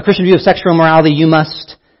 To have a Christian view of sexual morality, you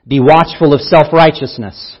must be watchful of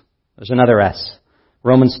self-righteousness. There's another S.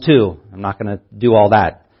 Romans 2. I'm not going to do all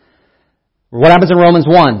that. What happens in Romans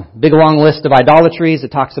 1? Big long list of idolatries.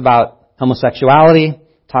 It talks about homosexuality.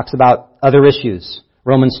 Talks about other issues.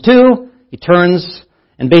 Romans 2, he turns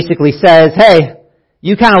and basically says, hey,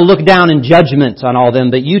 you kind of look down in judgment on all them,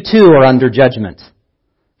 but you too are under judgment.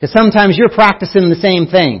 Because sometimes you're practicing the same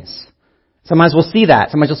things. Sometimes we'll see that.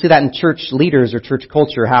 Sometimes you'll see that in church leaders or church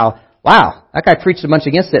culture, how, wow, that guy preached a bunch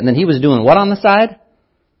against it, and then he was doing what on the side?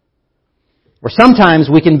 Or sometimes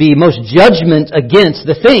we can be most judgment against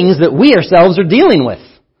the things that we ourselves are dealing with.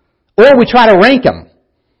 Or we try to rank them.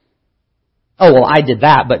 Oh, well, I did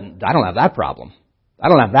that, but I don't have that problem. I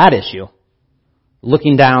don't have that issue.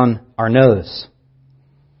 Looking down our nose.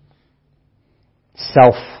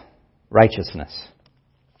 Self-righteousness.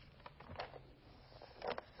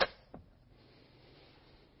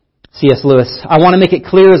 C.S. Lewis, I want to make it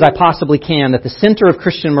clear as I possibly can that the center of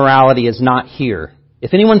Christian morality is not here.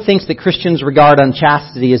 If anyone thinks that Christians regard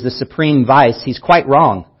unchastity as the supreme vice, he's quite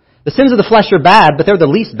wrong. The sins of the flesh are bad, but they're the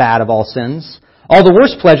least bad of all sins. All the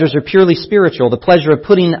worst pleasures are purely spiritual, the pleasure of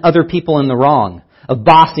putting other people in the wrong, of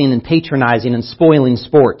bossing and patronizing and spoiling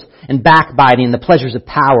sport, and backbiting, the pleasures of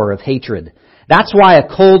power, of hatred. That's why a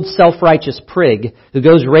cold, self-righteous prig who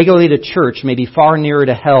goes regularly to church may be far nearer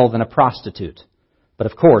to hell than a prostitute. But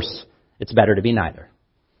of course, it's better to be neither.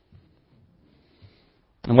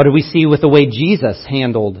 And what do we see with the way Jesus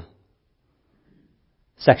handled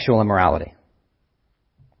sexual immorality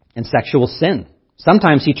and sexual sin?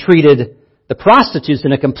 Sometimes he treated the prostitutes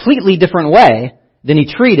in a completely different way than he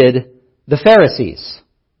treated the Pharisees.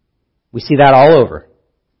 We see that all over,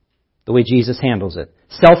 the way Jesus handles it.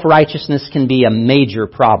 Self-righteousness can be a major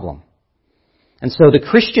problem. And so the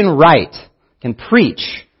Christian right can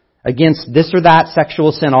preach against this or that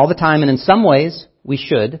sexual sin all the time, and in some ways we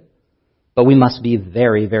should, but we must be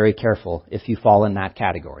very, very careful if you fall in that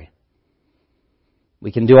category.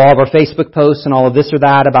 We can do all of our Facebook posts and all of this or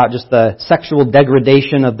that about just the sexual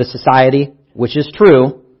degradation of the society, which is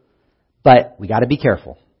true, but we got to be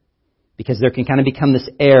careful because there can kind of become this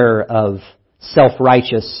air of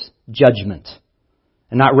self-righteous judgment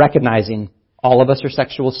and not recognizing all of us are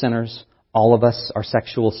sexual sinners, all of us are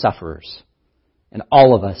sexual sufferers. And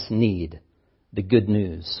all of us need the good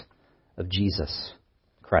news of Jesus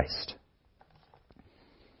Christ.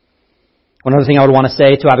 One other thing I would want to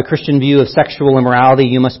say, to have a Christian view of sexual immorality,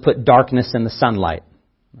 you must put darkness in the sunlight.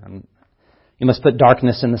 You must put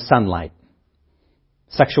darkness in the sunlight.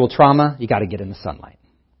 Sexual trauma, you got to get in the sunlight.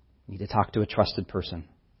 You need to talk to a trusted person.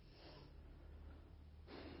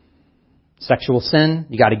 Sexual sin,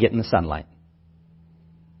 you got to get in the sunlight.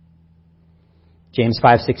 James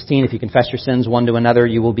 5:16, if you confess your sins one to another,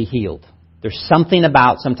 you will be healed. There's something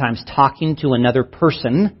about sometimes talking to another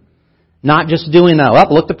person, not just doing that.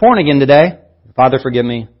 Well, look to porn again today. Father, forgive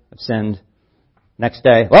me. I've sinned. Next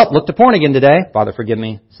day, well, look to porn again today. Father, forgive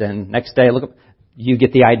me. Sin. Next day, you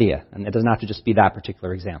get the idea. And it doesn't have to just be that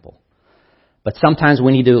particular example. But sometimes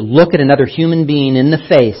we need to look at another human being in the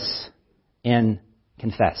face and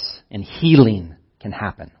confess. And healing can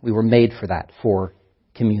happen. We were made for that, for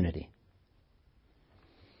community.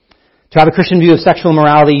 To have a Christian view of sexual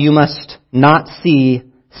morality, you must not see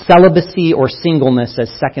celibacy or singleness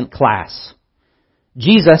as second class.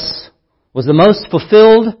 Jesus was the most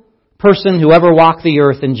fulfilled person who ever walked the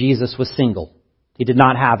earth, and Jesus was single. He did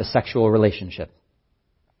not have a sexual relationship.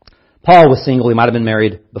 Paul was single. He might have been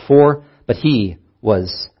married before, but he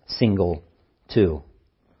was single too.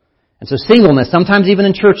 And so singleness, sometimes even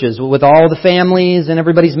in churches, with all the families and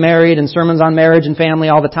everybody's married and sermons on marriage and family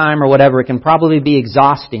all the time or whatever, it can probably be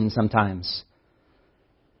exhausting sometimes.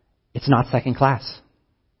 It's not second class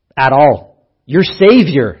at all. Your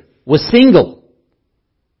Savior was single.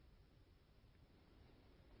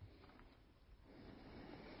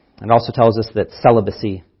 It also tells us that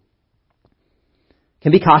celibacy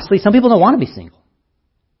can be costly. Some people don't want to be single.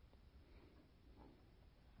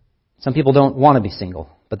 Some people don't want to be single.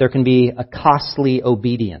 But there can be a costly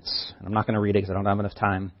obedience. And I'm not going to read it because I don't have enough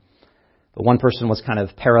time. But one person was kind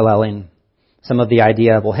of paralleling some of the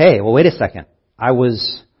idea of, wait a second. I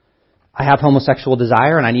have homosexual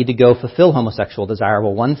desire and I need to go fulfill homosexual desire.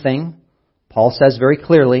 Well, one thing, Paul says very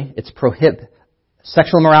clearly, it's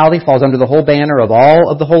sexual immorality falls under the whole banner of all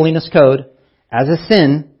of the holiness code as a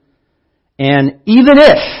sin. And even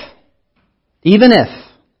if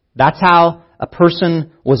that's how a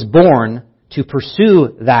person was born to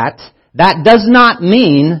pursue that does not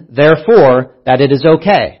mean, therefore, that it is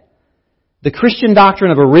okay. The Christian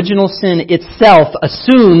doctrine of original sin itself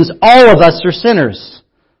assumes all of us are sinners.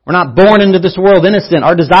 We're not born into this world innocent.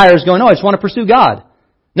 Our desire is going, I just want to pursue God.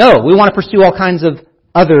 No, we want to pursue all kinds of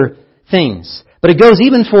other things. But it goes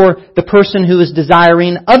even for the person who is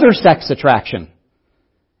desiring other sex attraction.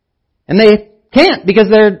 And they can't because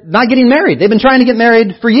they're not getting married. They've been trying to get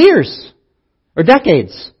married for years or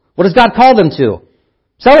decades. What does God call them to?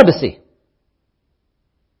 Celibacy.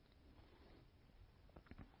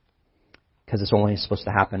 Because it's only supposed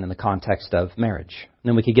to happen in the context of marriage. And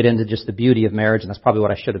then we could get into just the beauty of marriage, and that's probably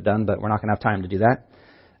what I should have done, but we're not going to have time to do that.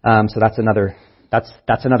 So that's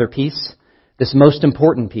another piece. This most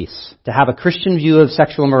important piece. To have a Christian view of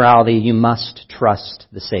sexual immorality, you must trust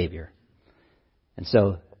the Savior. And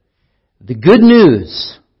so, the good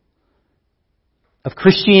news of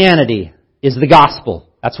Christianity is the gospel.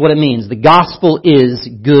 That's what it means. The gospel is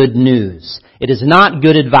good news. It is not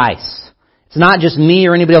good advice. It's not just me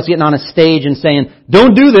or anybody else getting on a stage and saying,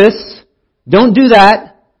 don't do this, don't do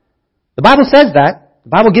that. The Bible says that. The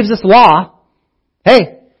Bible gives us law.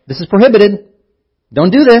 Hey, this is prohibited.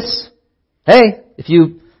 Don't do this. Hey, if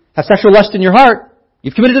you have sexual lust in your heart,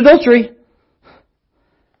 you've committed adultery.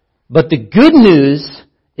 But the good news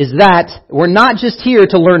is that we're not just here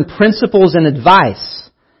to learn principles and advice.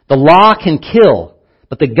 The law can kill,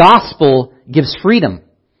 but the gospel gives freedom.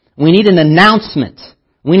 We need an announcement.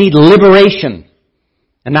 We need liberation.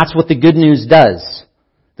 And that's what the good news does.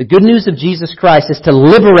 The good news of Jesus Christ is to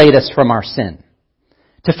liberate us from our sin,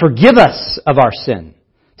 to forgive us of our sin,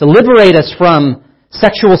 to liberate us from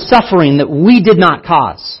sexual suffering that we did not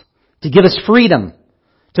cause, to give us freedom,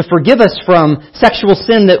 to forgive us from sexual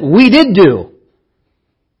sin that we did do,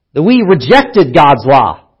 that we rejected God's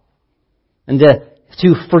law, and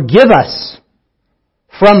to forgive us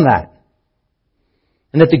from that.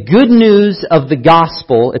 And that the good news of the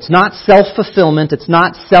gospel, it's not self-fulfillment, it's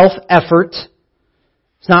not self-effort,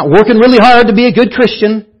 it's not working really hard to be a good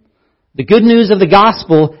Christian. The good news of the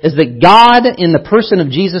gospel is that God, in the person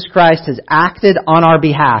of Jesus Christ, has acted on our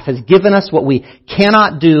behalf, has given us what we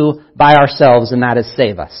cannot do by ourselves, and that is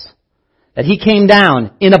save us. That He came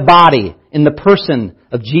down in a body, in the person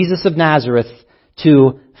of Jesus of Nazareth,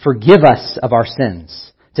 to forgive us of our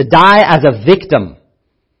sins, to die as a victim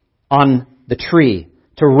on the tree,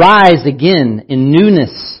 to rise again in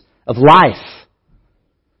newness of life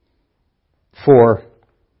for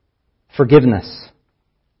forgiveness.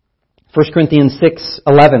 1 Corinthians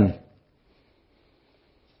 6:11.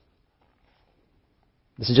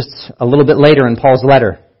 This is just a little bit later in Paul's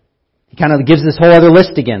letter. He kind of gives this whole other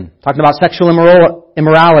list again, talking about sexual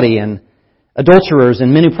immorality and adulterers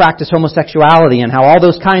and men who practice homosexuality and how all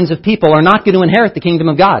those kinds of people are not going to inherit the kingdom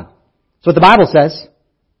of God. That's what the Bible says.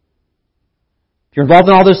 If you're involved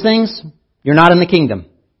in all those things, you're not in the kingdom.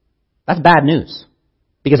 That's bad news.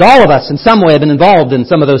 Because all of us in some way have been involved in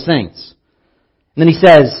some of those things. And then he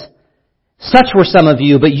says, such were some of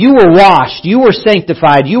you, but you were washed, you were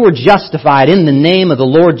sanctified, you were justified in the name of the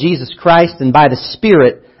Lord Jesus Christ and by the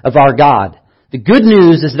Spirit of our God. The good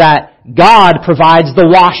news is that God provides the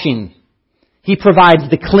washing. He provides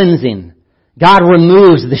the cleansing. God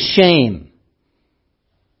removes the shame.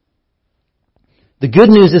 The good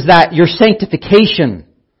news is that your sanctification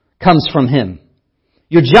comes from Him.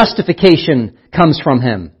 Your justification comes from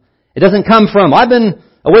Him. It doesn't come from, I've been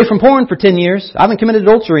away from porn for 10 years. I haven't committed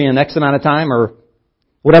adultery in X amount of time or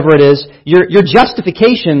whatever it is. Your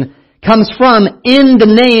justification comes from in the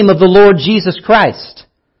name of the Lord Jesus Christ.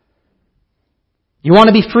 You want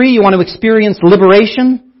to be free? You want to experience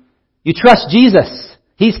liberation? You trust Jesus.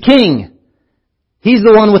 He's King. He's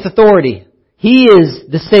the one with authority. He is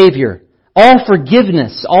the Savior. All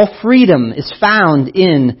forgiveness, all freedom is found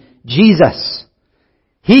in Jesus.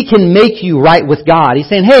 He can make you right with God. He's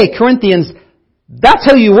saying, hey, Corinthians, that's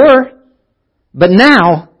how you were. But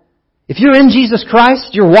now, if you're in Jesus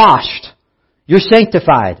Christ, you're washed. You're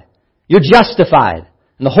sanctified. You're justified.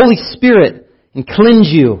 And the Holy Spirit can cleanse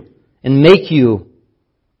you and make you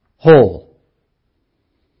whole.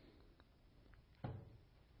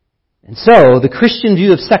 And so, the Christian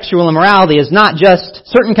view of sexual immorality is not just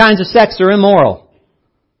certain kinds of sex are immoral.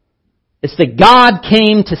 It's that God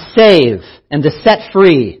came to save and to set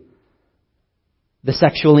free the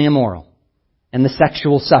sexually immoral and the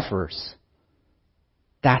sexual sufferers.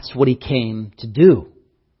 That's what He came to do.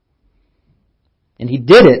 And He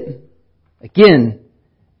did it, again,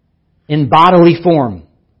 in bodily form.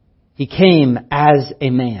 He came as a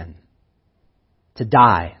man to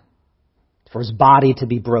die, for His body to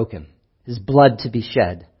be broken, His blood to be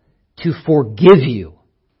shed, to forgive you.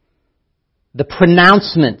 The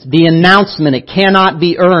pronouncement, the announcement, it cannot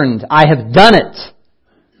be earned. I have done it.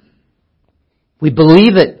 We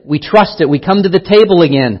believe it. We trust it. We come to the table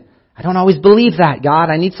again. I don't always believe that, God.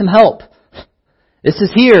 I need some help. This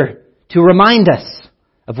is here to remind us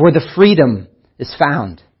of where the freedom is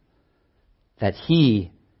found. That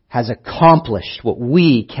He has accomplished what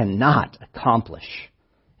we cannot accomplish.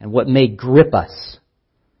 And what may grip us,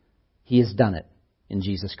 He has done it in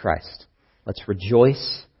Jesus Christ. Let's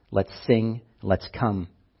rejoice, let's sing, let's come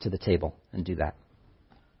to the table and do that.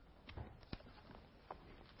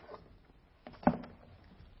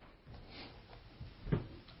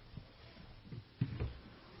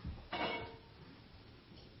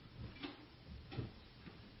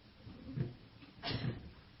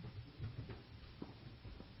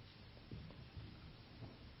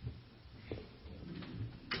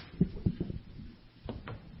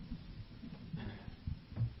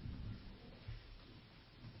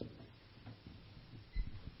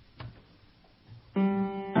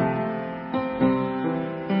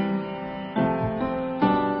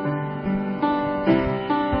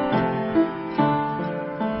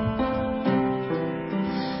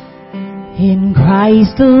 In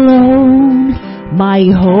Christ alone, my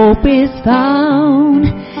hope is found.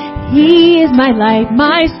 He is my life,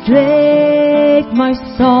 my strength, my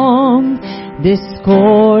song. This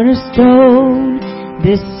cornerstone,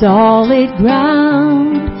 this solid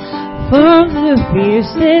ground, firm through the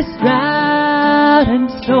fiercest drought and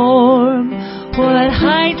storm. What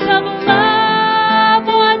heights of love,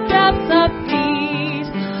 what depths of peace,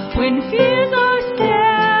 when fears are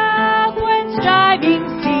stilled, when striving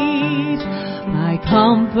cease. My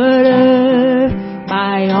comforter,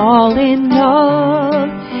 my all in all,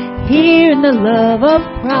 here in the love of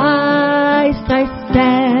Christ I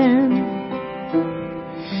stand.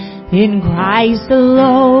 In Christ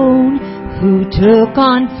alone, who took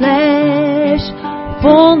on flesh,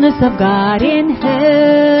 fullness of God in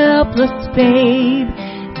helpless babe,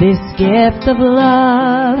 this gift of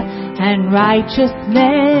love and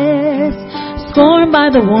righteousness, scorned by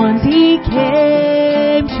the ones He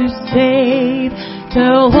came to save.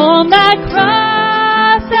 To whom that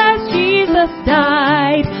cross as Jesus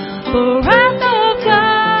died, the wrath of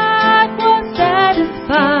God was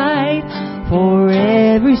satisfied. For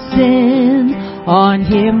every sin on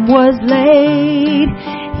Him was laid.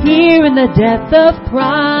 Here in the death of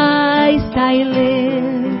Christ I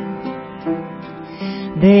live.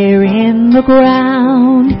 There in the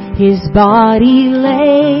ground His body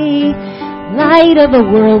lay, light of the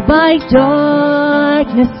world by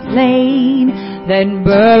darkness slain. Then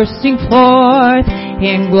bursting forth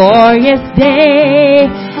in glorious day,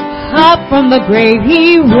 up from the grave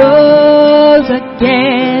He rose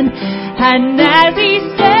again. And as He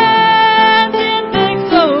stands in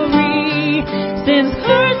victory, sin's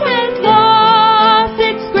curse has lost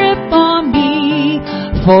its grip on me.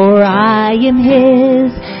 For I am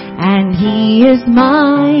His and He is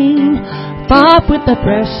mine, bought with the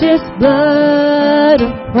precious blood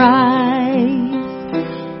of Christ.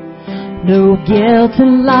 No guilt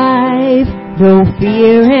in life, no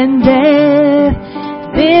fear in death.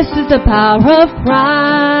 This is the power of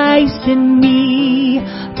Christ in me.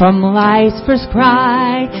 From life's first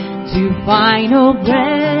cry to final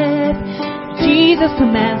breath, Jesus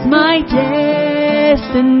commands my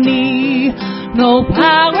destiny. No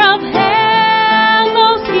power of hell,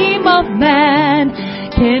 no scheme of man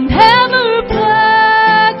can ever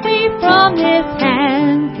pluck me from His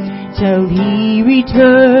hand till He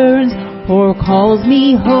returns or calls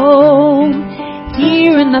me home.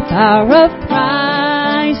 Here in the power of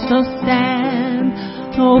Christ I'll stand.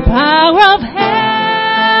 No power of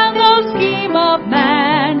hell, no scheme of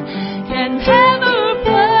man can ever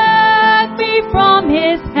pluck me from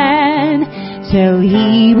His hand till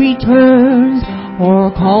He returns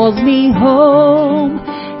or calls me home.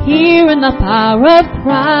 Here in the power of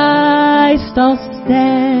Christ I'll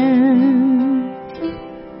stand.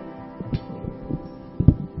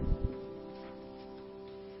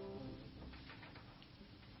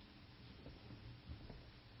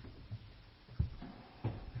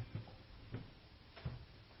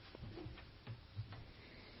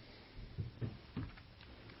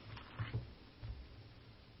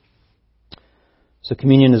 So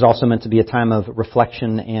communion is also meant to be a time of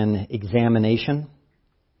reflection and examination.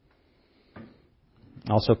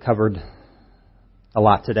 Also covered a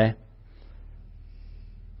lot today.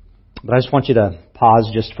 But I just want you to pause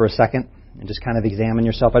just for a second and just kind of examine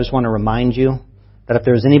yourself. I just want to remind you that if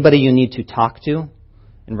there's anybody you need to talk to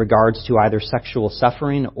in regards to either sexual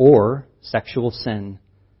suffering or sexual sin,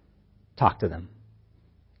 talk to them.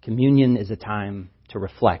 Communion is a time to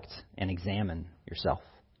reflect and examine yourself.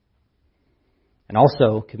 And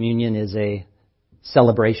also, communion is a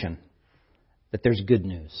celebration that there's good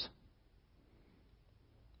news.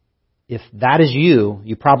 If that is you,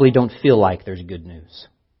 you probably don't feel like there's good news.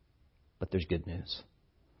 But there's good news.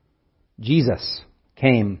 Jesus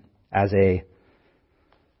came as a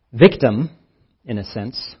victim, in a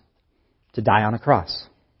sense, to die on a cross.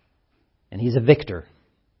 And He's a victor.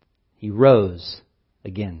 He rose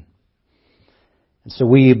again. And so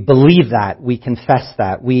we believe that, we confess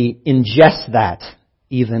that, we ingest that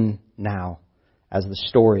even now as the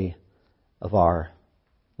story of our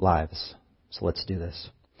lives. So let's do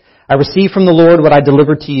this. I received from the Lord what I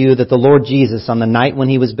delivered to you, that the Lord Jesus, on the night when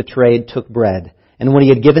He was betrayed, took bread. And when He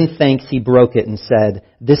had given thanks, He broke it and said,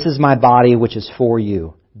 "This is my body which is for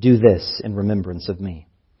you. Do this in remembrance of me."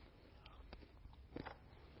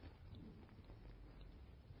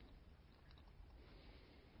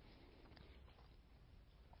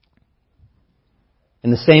 In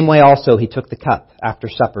the same way also He took the cup after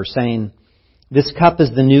supper, saying, "This cup is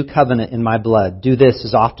the new covenant in my blood. Do this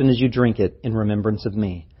as often as you drink it in remembrance of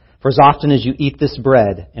me. For as often as you eat this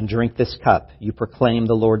bread and drink this cup, you proclaim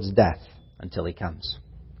the Lord's death until He comes."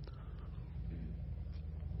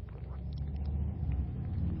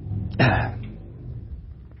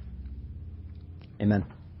 Amen.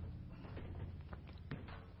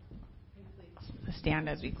 Stand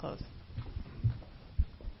as we close.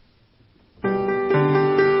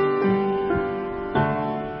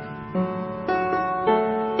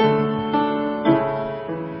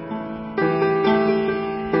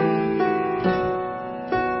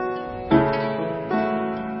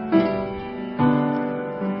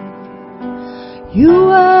 You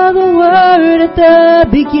are the Word at the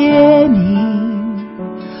beginning,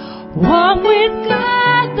 one with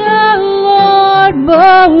God the Lord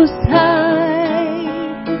Most High.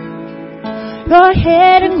 Your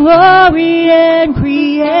head in glory and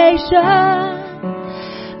creation,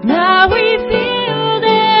 now revealed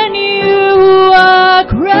in you are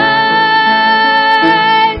Christ.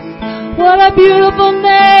 What a beautiful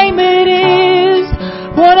name it is,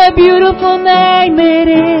 what a beautiful name it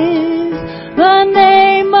is. The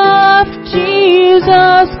name of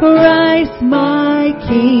Jesus Christ, my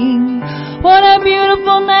King. What a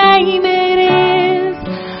beautiful name it is.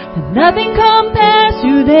 Nothing compares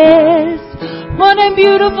to this. What a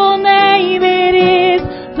beautiful name it is.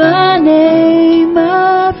 The name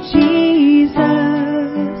of Jesus.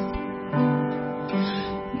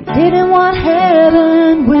 You didn't want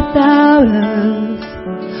heaven without us.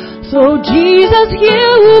 So Jesus,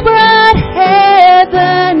 you brought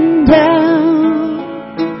heaven down.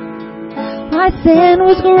 My sin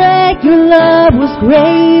was great, your love was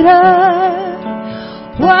greater.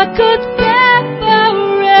 What could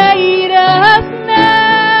separate us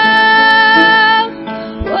now?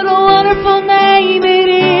 What a wonderful name it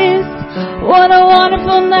is. What a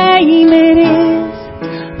wonderful name it is.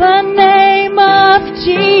 The name of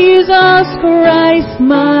Jesus Christ,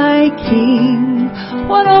 my King.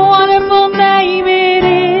 What a wonderful name it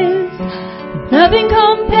is. Nothing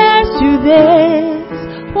compares to this.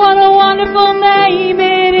 What a wonderful name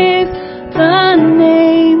it is. The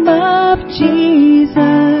name of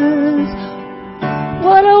Jesus.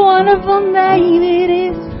 What a wonderful name it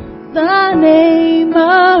is. The name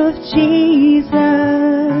of Jesus.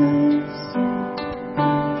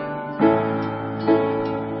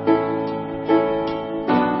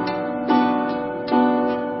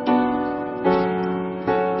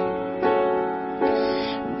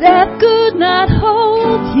 Death could not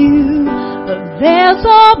hold you. The veils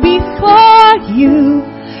all before you.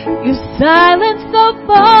 You silenced the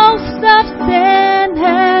boast of sin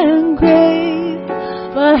and grave.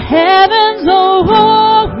 The heavens are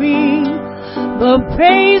roaring the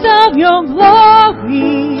praise of your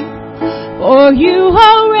glory. For you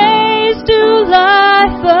are raised to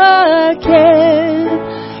life again.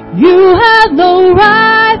 You have no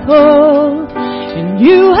rival, and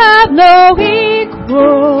you have no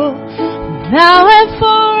equal. Now and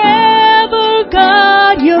forever,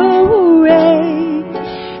 God, you reign.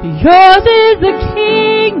 Yours is the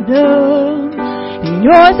kingdom, and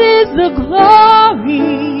yours is the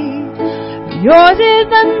glory. Yours is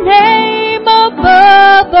the name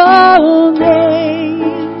above all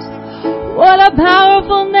names. What a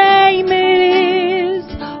powerful name it is.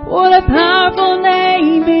 What a powerful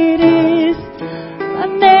name it is. The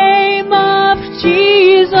name of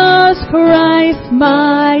Jesus Christ,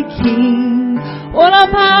 my King. What a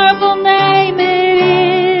powerful name it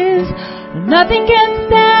is. Nothing can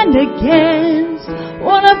stand against.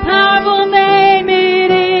 What a powerful name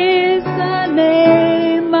it is. The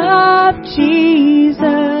name of Jesus.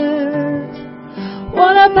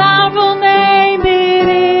 What a powerful name it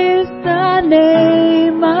is. The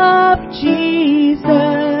name of Jesus.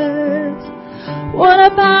 What a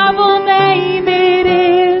powerful name it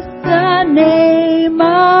is. The name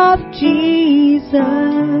of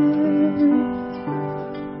Jesus.